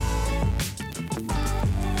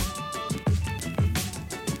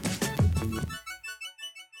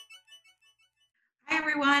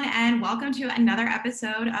everyone, and welcome to another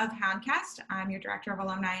episode of Houndcast. I'm your Director of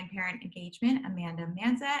Alumni and Parent Engagement, Amanda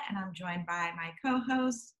Manza, and I'm joined by my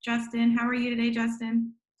co-host, Justin. How are you today,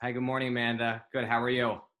 Justin? Hi, good morning, Amanda. Good, how are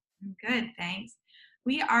you? I'm good, thanks.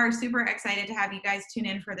 We are super excited to have you guys tune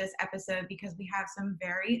in for this episode because we have some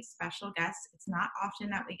very special guests. It's not often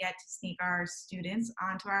that we get to sneak our students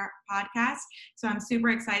onto our podcast, so I'm super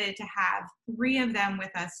excited to have three of them with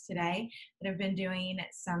us today that have been doing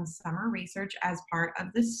some summer research as part of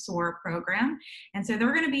the SOAR program. And so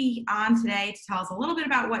they're going to be on today to tell us a little bit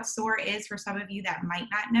about what SOAR is for some of you that might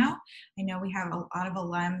not know. I know we have a lot of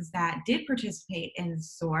alums that did participate in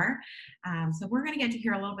SOAR, so we're going to get to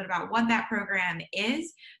hear a little bit about what that program is,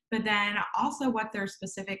 but then also what their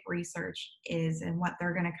specific research is and what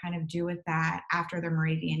they're going to kind of do with that after their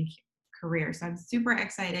Moravian career. So I'm super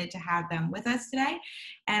excited to have them with us today.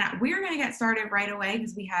 And we're going to get started right away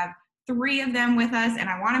because we have three of them with us, and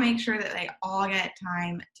I want to make sure that they all get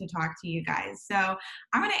time to talk to you guys. So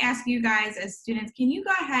I'm going to ask you guys as students, can you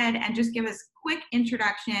go ahead and just give us a quick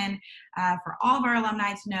introduction for all of our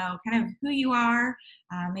alumni to know kind of who you are,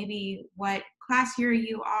 maybe what class year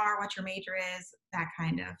you are, what your major is, that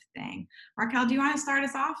kind of thing. Raquel, do you want to start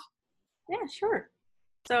us off? Yeah, sure.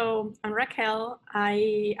 So I'm Raquel.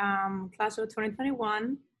 I am class of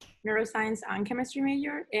 2021, neuroscience and chemistry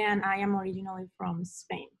major, and I am originally from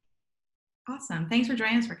Spain. Awesome. Thanks for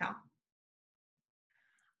joining us, Raquel.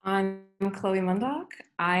 I'm Chloe Mundock.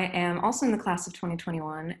 I am also in the class of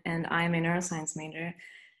 2021, and I am a neuroscience major,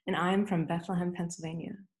 and I'm from Bethlehem,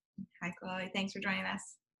 Pennsylvania. Hi, Chloe. Thanks for joining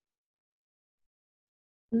us.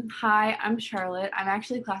 Hi, I'm Charlotte. I'm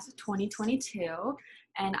actually class of 2022,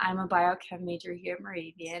 and I'm a biochem major here at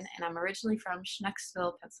Moravian, and I'm originally from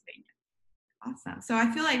Schnecksville, Pennsylvania. Awesome. So I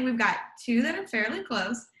feel like we've got two that are fairly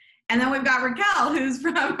close, and then we've got Raquel, who's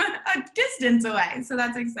from a distance away. So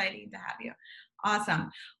that's exciting to have you. Awesome.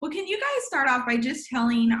 Well, can you guys start off by just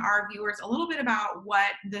telling our viewers a little bit about what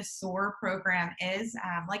the SOAR program is?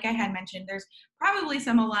 Like I had mentioned, there's probably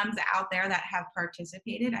some alums out there that have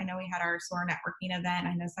participated. I know we had our SOAR networking event.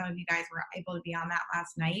 I know some of you guys were able to be on that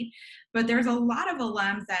last night, but there's a lot of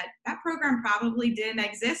alums that program probably didn't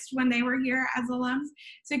exist when they were here as alums.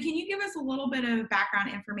 So can you give us a little bit of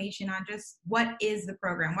background information on just what is the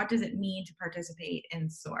program? What does it mean to participate in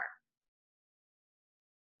SOAR?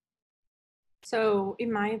 So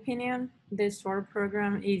in my opinion, the SOAR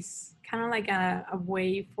program is kind of like a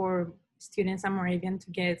way for students at Moravian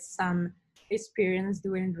to get some experience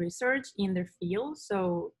doing research in their field.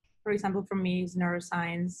 So for example, for me, it's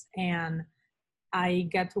neuroscience, and I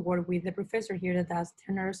get to work with the professor here that does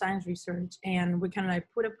neuroscience research, and we kind of like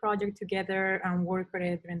put a project together and work with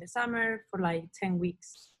it during the summer for like 10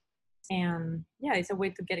 weeks. And yeah, it's a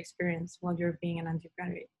way to get experience while you're being an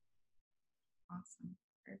undergraduate. Awesome.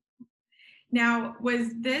 Now, was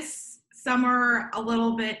this summer a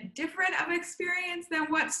little bit different of experience than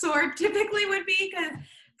what SOAR typically would be? Because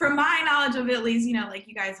from my knowledge of it, at least, like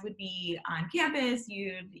you guys would be on campus,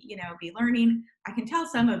 you'd, be learning. I can tell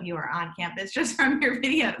some of you are on campus just from your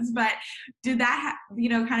videos, but did that,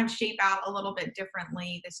 kind of shape out a little bit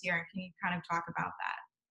differently this year? And can you kind of talk about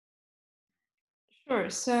that? Sure.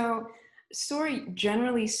 So SOAR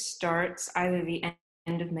generally starts either the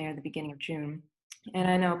end of May or the beginning of June. And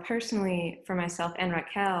I know personally for myself and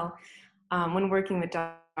Raquel, when working with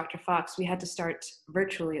Dr. Fox, we had to start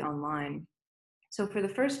virtually online. So for the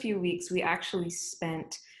first few weeks, we actually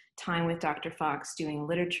spent time with Dr. Fox doing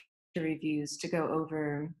literature reviews to go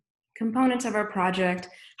over components of our project,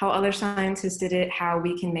 how other scientists did it, how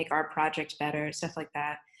we can make our project better, stuff like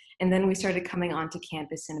that. And then we started coming onto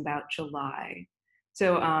campus in about July.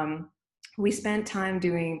 So we spent time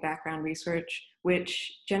doing background research,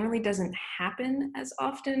 which generally doesn't happen as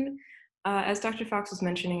often as Dr. Fox was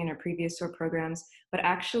mentioning in our previous SOAR programs, but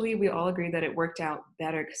actually we all agree that it worked out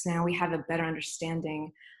better because now we have a better understanding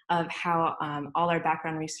of how all our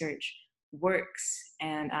background research works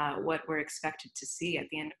and what we're expected to see at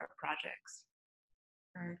the end of our projects.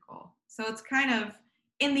 Very cool. So it's kind of,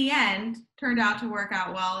 in the end, turned out to work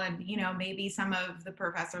out well, and maybe some of the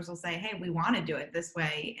professors will say, hey, we want to do it this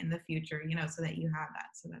way in the future, so that you have that.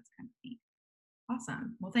 So that's kind of neat.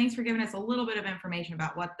 Awesome. Well, thanks for giving us a little bit of information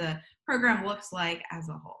about what the program looks like as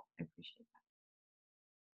a whole. I appreciate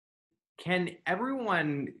that. Can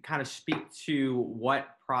everyone kind of speak to what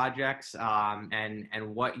projects and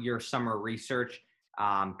what your summer research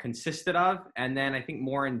consisted of? And then I think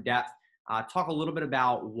more in depth, talk a little bit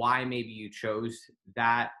about why maybe you chose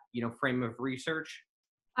that, frame of research.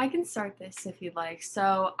 I can start this if you'd like.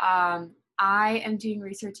 So I am doing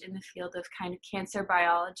research in the field of kind of cancer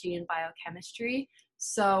biology and biochemistry.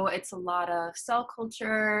 So it's a lot of cell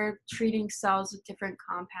culture, treating cells with different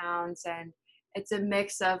compounds, and it's a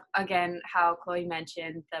mix of, again, how Chloe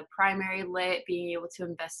mentioned, the primary lit, being able to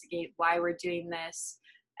investigate why we're doing this.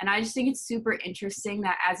 And I just think it's super interesting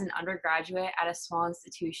that as an undergraduate at a small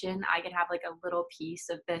institution, I could have like a little piece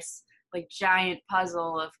of this like giant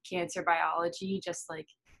puzzle of cancer biology, just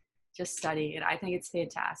studying it. I think it's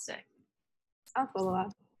fantastic. I'll follow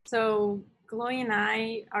up. So Chloe and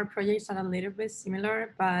I, our projects are a little bit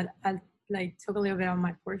similar, but I'll like talk a little bit on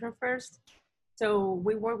my portion first. So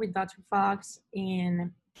we work with Dr. Fox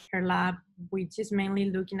in her lab, which is mainly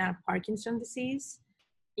looking at Parkinson's disease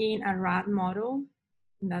in a rat model.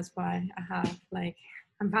 And that's why I have like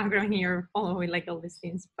a background here following like all these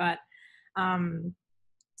things. But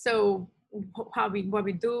so what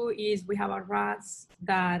we do is we have our rats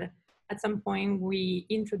that at some point we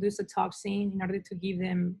introduce a toxin in order to give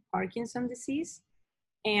them Parkinson's disease.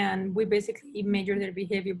 And we basically measure their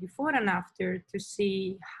behavior before and after to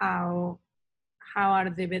see how are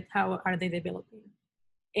they developing.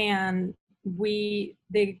 And the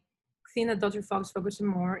thing that Dr. Fox focuses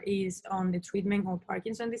more is on the treatment of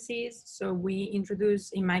Parkinson's disease. So we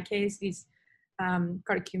introduce, in my case, this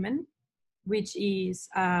curcumin, which is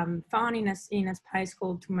found in a spice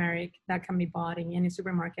called turmeric that can be bought in any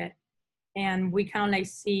supermarket. And we kind of like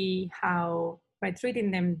see how by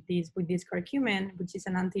treating them with this curcumin, which is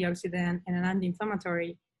an antioxidant and an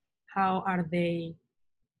anti-inflammatory, how are they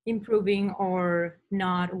improving or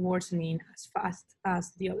not worsening as fast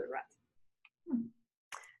as the other rat.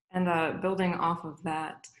 And building off of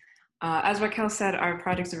that, as Raquel said, our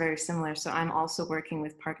projects are very similar. So I'm also working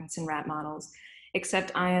with Parkinson rat models,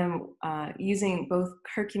 except I am using both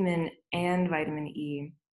curcumin and vitamin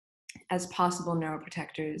E as possible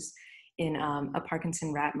neuroprotectors in a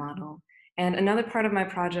Parkinson rat model. And another part of my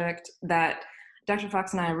project that Dr.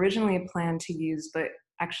 Fox and I originally planned to use, but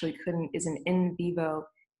actually couldn't, is an in vivo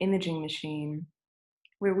imaging machine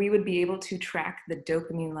where we would be able to track the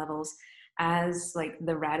dopamine levels as like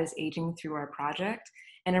the rat is aging through our project.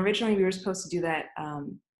 And originally we were supposed to do that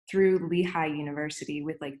through Lehigh University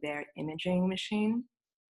with like their imaging machine,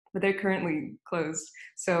 but they're currently closed.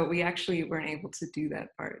 So we actually weren't able to do that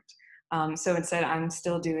part. So instead I'm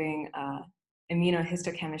still doing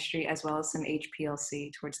immunohistochemistry as well as some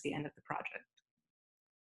HPLC towards the end of the project.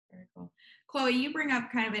 Very cool. Chloe, you bring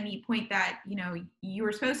up kind of a neat point that, you know, you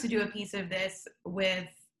were supposed to do a piece of this with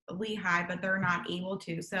Lehigh, but they're not able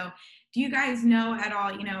to. So do you guys know at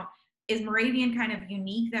all, you know, is Moravian kind of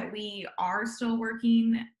unique that we are still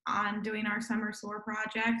working on doing our summer SOAR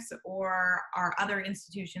projects, or are other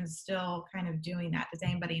institutions still kind of doing that? Does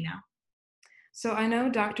anybody know? So I know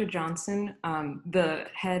Dr. Johnson, the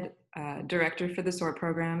head director for the SOAR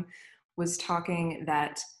program, was talking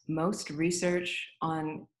that most research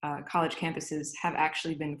on college campuses have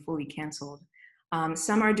actually been fully canceled.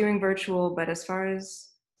 Some are doing virtual, but as far as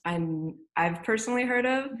I've personally heard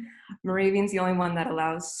of, Moravian's the only one that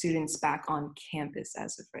allows students back on campus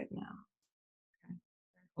as of right now.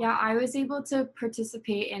 Yeah, I was able to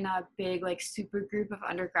participate in a big like super group of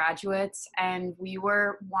undergraduates, and we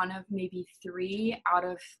were one of maybe 3 out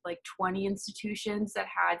of like 20 institutions that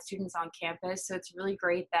had students on campus. So it's really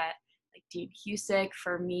great that like Dean Husick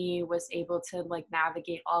for me was able to like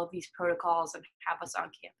navigate all of these protocols and have us on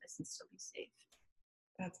campus and still be safe.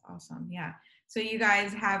 That's awesome. Yeah. So you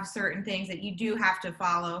guys have certain things that you do have to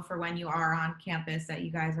follow for when you are on campus, that you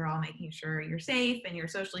guys are all making sure you're safe and you're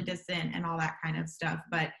socially distant and all that kind of stuff.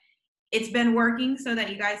 But it's been working so that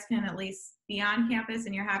you guys can at least be on campus,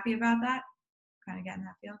 and you're happy about that? Kind of getting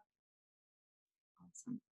that feel?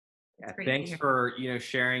 Awesome. Yeah, thanks for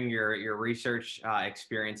sharing your research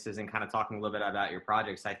experiences and kind of talking a little bit about your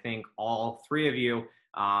projects. I think all 3 of you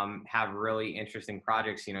have really interesting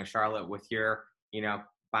projects. Charlotte, with your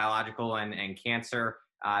biological and cancer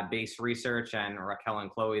based research, and Raquel and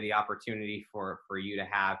Chloe, the opportunity for you to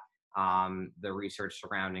have the research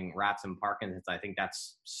surrounding rats and Parkinson's. I think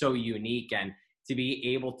that's so unique, and to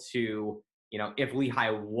be able to, if Lehigh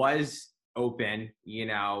was open,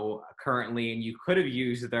 currently, and you could have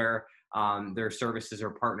used their services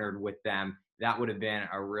or partnered with them, that would have been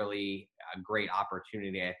a great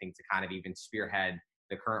opportunity, I think, to kind of even spearhead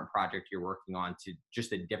the current project you're working on to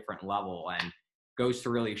just a different level. And goes to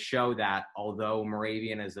really show that although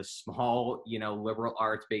Moravian is a small, liberal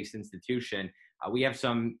arts-based institution, we have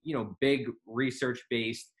some, big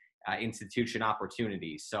research-based institution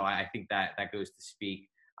opportunities. So I think that goes to speak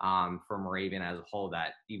for Moravian as a whole,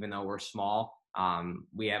 that even though we're small,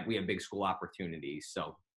 we have big school opportunities.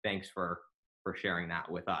 So thanks for sharing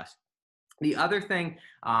that with us. The other thing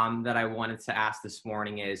that I wanted to ask this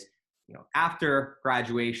morning is, after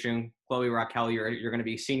graduation, Chloe, Raquel, you're going to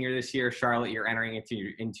be senior this year. Charlotte, you're entering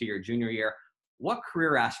into your junior year. What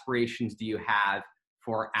career aspirations do you have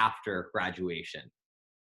for after graduation?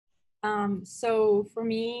 So for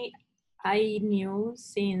me, I knew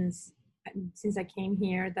since I came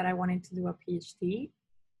here that I wanted to do a PhD.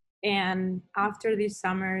 And after this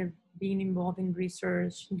summer, being involved in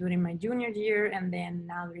research during my junior year, and then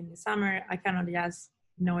now during the summer, I kind of just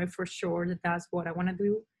know it for sure that that's what I want to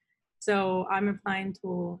do. So I'm applying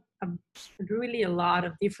to really a lot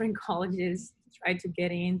of different colleges to try to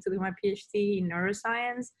get in to do my PhD in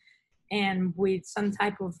neuroscience, and with some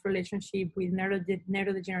type of relationship with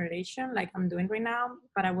neurodegeneration like I'm doing right now.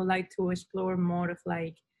 But I would like to explore more of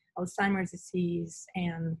like Alzheimer's disease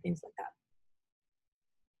and things like that.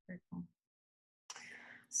 Very cool.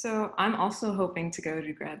 So I'm also hoping to go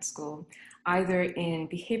to grad school, either in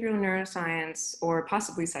behavioral neuroscience or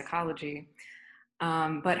possibly psychology.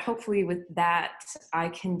 But hopefully with that, I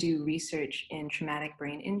can do research in traumatic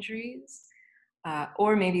brain injuries,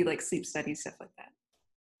 or maybe like sleep studies, stuff like that.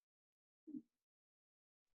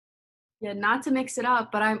 Yeah, not to mix it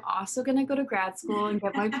up, but I'm also going to go to grad school and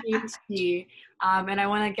get my PhD. And I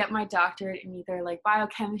want to get my doctorate in either like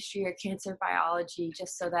biochemistry or cancer biology,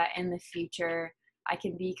 just so that in the future I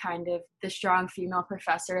can be kind of the strong female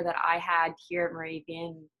professor that I had here at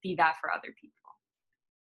Moravian, be that for other people.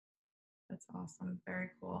 That's awesome.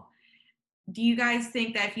 Very cool. Do you guys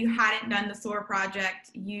think that if you hadn't done the SOAR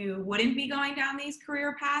project, you wouldn't be going down these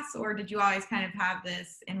career paths, or did you always kind of have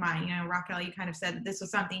this in mind? Raquel, you kind of said that this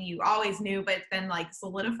was something you always knew, but it's been like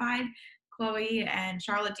solidified. Chloe and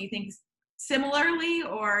Charlotte, do you think similarly,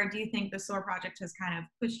 or do you think the SOAR project has kind of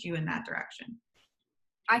pushed you in that direction?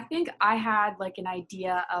 I think I had like an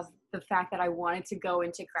idea of the fact that I wanted to go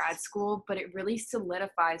into grad school, but it really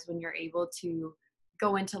solidifies when you're able to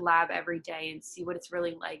go into lab every day and see what it's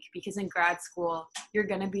really like, because in grad school you're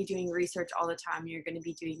going to be doing research all the time, you're going to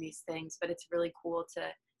be doing these things, but it's really cool to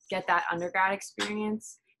get that undergrad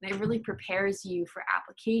experience, and it really prepares you for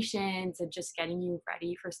applications and just getting you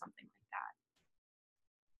ready for something like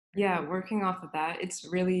that. Yeah, working off of that, it's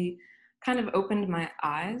really kind of opened my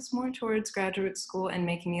eyes more towards graduate school and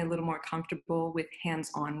making me a little more comfortable with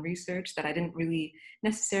hands-on research that I didn't really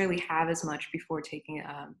necessarily have as much before taking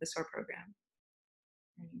the SOAR program.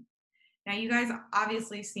 Now, you guys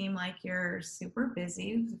obviously seem like you're super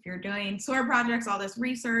busy. If you're doing SOAR projects, all this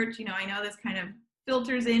research, I know this kind of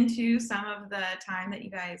filters into some of the time that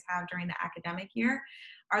you guys have during the academic year.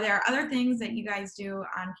 Are there other things that you guys do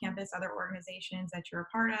on campus, other organizations that you're a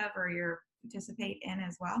part of or you participate in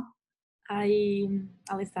as well?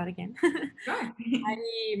 I'll start again. Sure.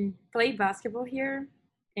 I play basketball here,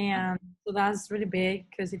 and so that's really big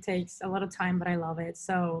because it takes a lot of time, but I love it.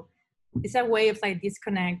 So it's a way of like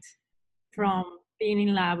disconnect from being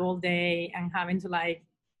in lab all day and having to like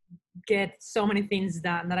get so many things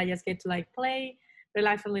done that I just get to like play,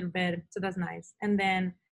 relax a little bit. So that's nice. And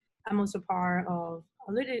then I'm also part of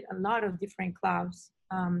a lot of different clubs.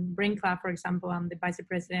 Brain Club, for example, I'm the vice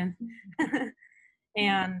president.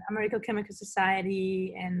 And American Chemical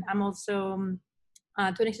Society, and I'm also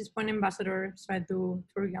 26 Point Ambassador, so I do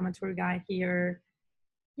I'm a tour guide here.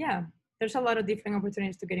 Yeah, there's a lot of different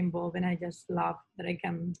opportunities to get involved, and I just love that I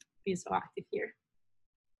can be so active here.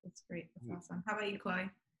 That's great. That's awesome. How about you, Chloe?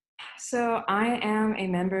 So I am a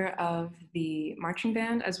member of the marching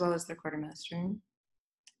band as well as the quartermaster.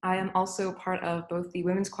 I am also part of both the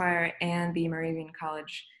women's choir and the Moravian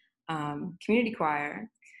College community choir.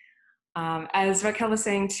 As Raquel was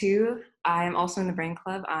saying too, I am also in the Brain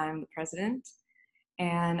Club. I'm the president.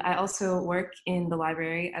 And I also work in the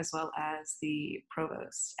library as well as the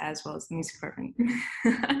provost, as well as the music department.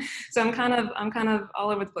 So I'm kind of all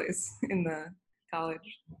over the place in the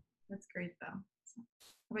college. That's great though.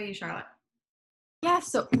 How about you, Charlotte? Yeah,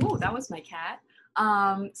 so that was my cat.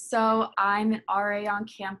 So I'm an RA on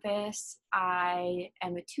campus. I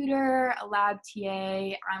am a tutor, a lab TA.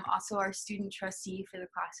 I'm also our student trustee for the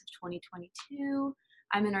class of 2022.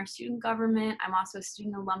 I'm in our student government. I'm also a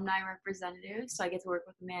student alumni representative, so I get to work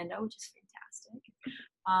with Amanda, which is fantastic.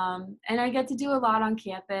 And I get to do a lot on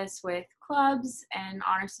campus with clubs and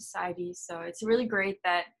honor societies, so it's really great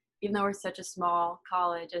that even though we're such a small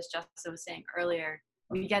college, as Justin was saying earlier,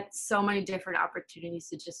 we get so many different opportunities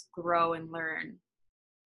to just grow and learn.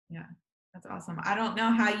 Yeah, that's awesome. I don't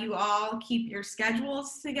know how you all keep your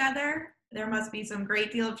schedules together. There must be some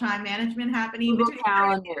great deal of time management happening.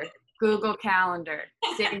 Google Calendar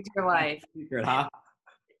saves your life. Good, huh?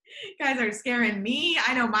 You guys are scaring me.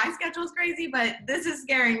 I know my schedule's crazy, but this is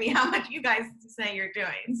scaring me how much you guys say you're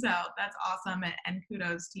doing. So that's awesome, and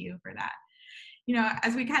kudos to you for that.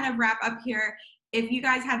 As we kind of wrap up here, if you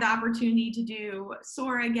guys had the opportunity to do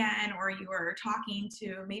SOAR again, or you were talking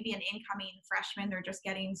to maybe an incoming freshman, they're just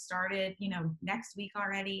getting started, next week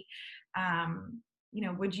already,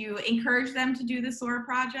 would you encourage them to do the SOAR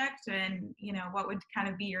project? And, what would kind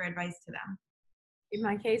of be your advice to them? In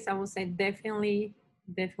my case, I would say definitely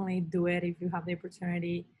do it if you have the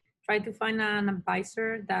opportunity. Try to find an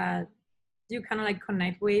advisor that you kind of like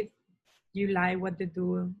connect with. You like what they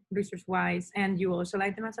do research-wise, and you also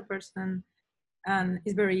like them as a person. And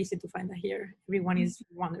it's very easy to find that here. Everyone is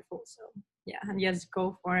wonderful. So yeah, and just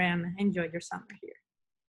go for it and enjoy your summer here.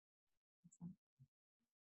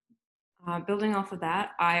 Building off of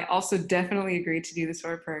that, I also definitely agree to do the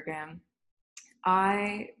SOAR program.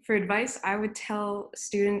 For advice, I would tell a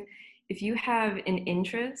student, if you have an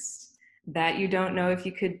interest that you don't know if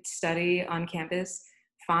you could study on campus,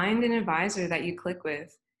 find an advisor that you click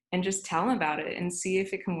with and just tell them about it and see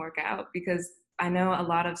if it can work out. Because I know a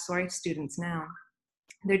lot of SOAR students now,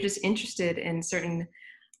 they're just interested in certain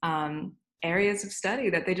areas of study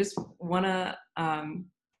that they just want to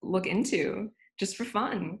look into just for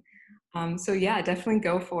fun. So yeah, definitely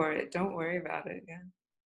go for it. Don't worry about it. Yeah.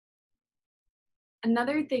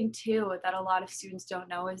 Another thing too that a lot of students don't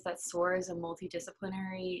know is that SOAR is a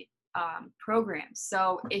multidisciplinary program.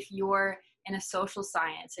 So if you're in a social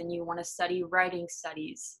science and you want to study writing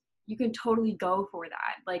studies, you can totally go for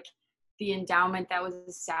that. Like the endowment that was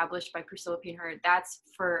established by Priscilla Payne-Hurd, that's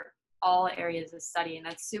for all areas of study. And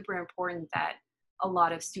that's super important that a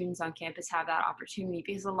lot of students on campus have that opportunity,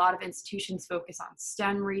 because a lot of institutions focus on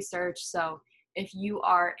STEM research. So if you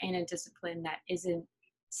are in a discipline that isn't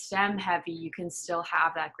STEM heavy, you can still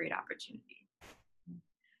have that great opportunity.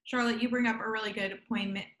 Charlotte, you bring up a really good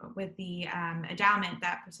point with the endowment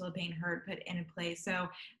that Priscilla Payne-Hurd put in place. So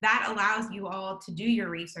that allows you all to do your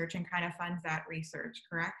research and kind of funds that research,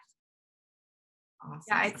 correct? Awesome.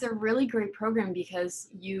 Yeah, it's a really great program because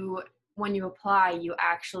when you apply, you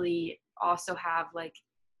actually also have like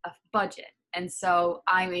a budget. And so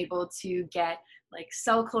I'm able to get like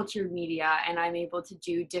cell culture media, and I'm able to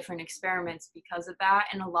do different experiments because of that.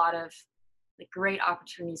 And a lot of like great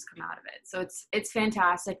opportunities come out of it. So it's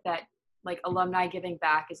fantastic that like alumni giving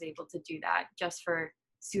back is able to do that just for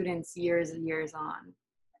students years and years on.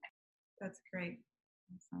 That's great.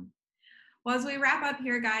 Awesome. Well, as we wrap up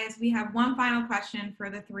here, guys, we have one final question for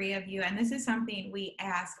the three of you. And this is something we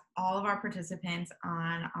ask all of our participants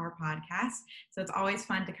on our podcast. So it's always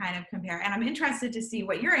fun to kind of compare. And I'm interested to see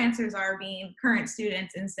what your answers are, being current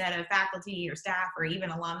students instead of faculty or staff or even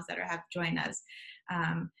alums that have joined us.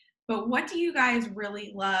 But what do you guys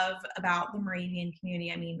really love about the Moravian community?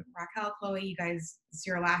 I mean, Raquel, Chloe, you guys, it's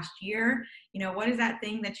your last year. What is that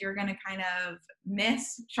thing that you're going to kind of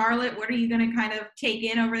miss? Charlotte, what are you going to kind of take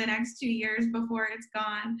in over the next 2 years before it's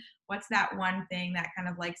gone? What's that one thing, that kind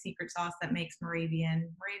of like secret sauce that makes Moravian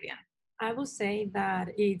Moravian? I would say that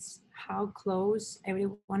it's how close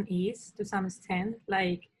everyone is to some extent.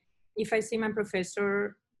 Like if I see my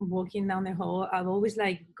professor walking down the hall, I'll always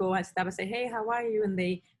like go a step and say, hey, how are you? And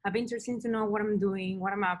they have interest to know what I'm doing,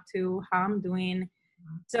 what I'm up to, how I'm doing.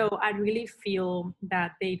 So I really feel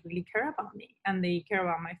that they really care about me, and they care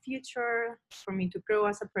about my future, for me to grow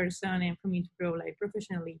as a person and for me to grow like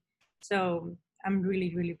professionally. So I'm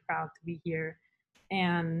really, really proud to be here.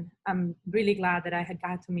 And I'm really glad that I had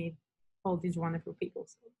got to meet all these wonderful people.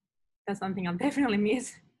 So that's something I'll definitely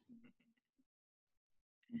miss.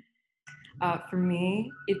 For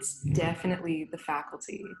me, it's definitely the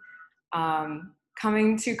faculty.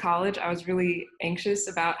 Coming to college, I was really anxious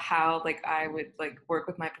about how like I would like work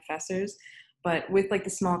with my professors, but with like the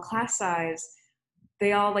small class size,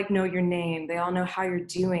 they all like know your name. They all know how you're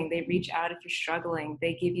doing. They reach out if you're struggling.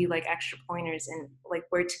 They give you like extra pointers and like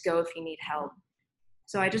where to go if you need help.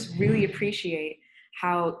 So I just really appreciate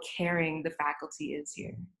how caring the faculty is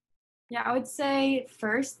here. Yeah, I would say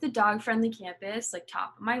first the dog-friendly campus, like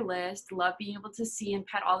top of my list. Love being able to see and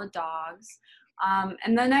pet all the dogs.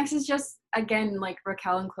 And the next is just, again, like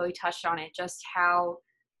Raquel and Chloe touched on it, just how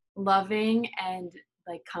loving and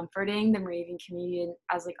like comforting the Moravian community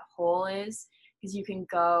as like a whole is, because you can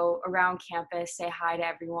go around campus, say hi to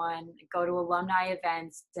everyone, go to alumni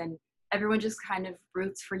events, and everyone just kind of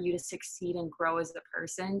roots for you to succeed and grow as a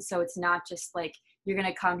person. So it's not just like you're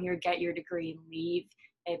going to come here, get your degree and leave.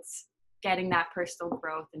 It's getting that personal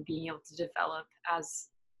growth and being able to develop as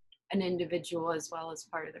an individual as well as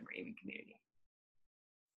part of the Moravian community.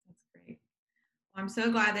 That's great. Well, I'm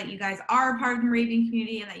so glad that you guys are a part of the Moravian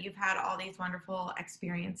community and that you've had all these wonderful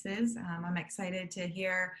experiences. I'm excited to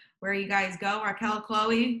hear where you guys go. Raquel,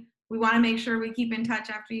 Chloe, we want to make sure we keep in touch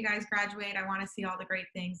after you guys graduate. I want to see all the great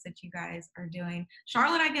things that you guys are doing.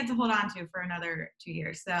 Charlotte, I get to hold on to for another 2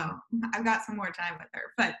 years, so I've got some more time with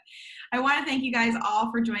her. But I want to thank you guys all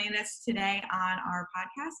for joining us today on our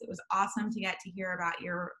podcast. It was awesome to get to hear about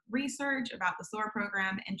your research, about the SOAR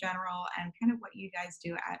program in general, and kind of what you guys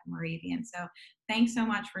do at Moravian. So thanks so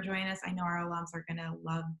much for joining us. I know our alums are going to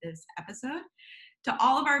love this episode. To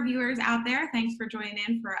all of our viewers out there, thanks for joining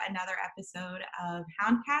in for another episode of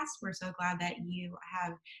Houndcast. We're so glad that you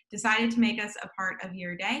have decided to make us a part of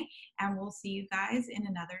your day, and we'll see you guys in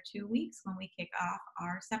another 2 weeks when we kick off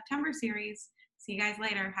our September series. See you guys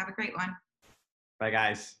later. Have a great one. Bye,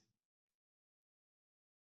 guys.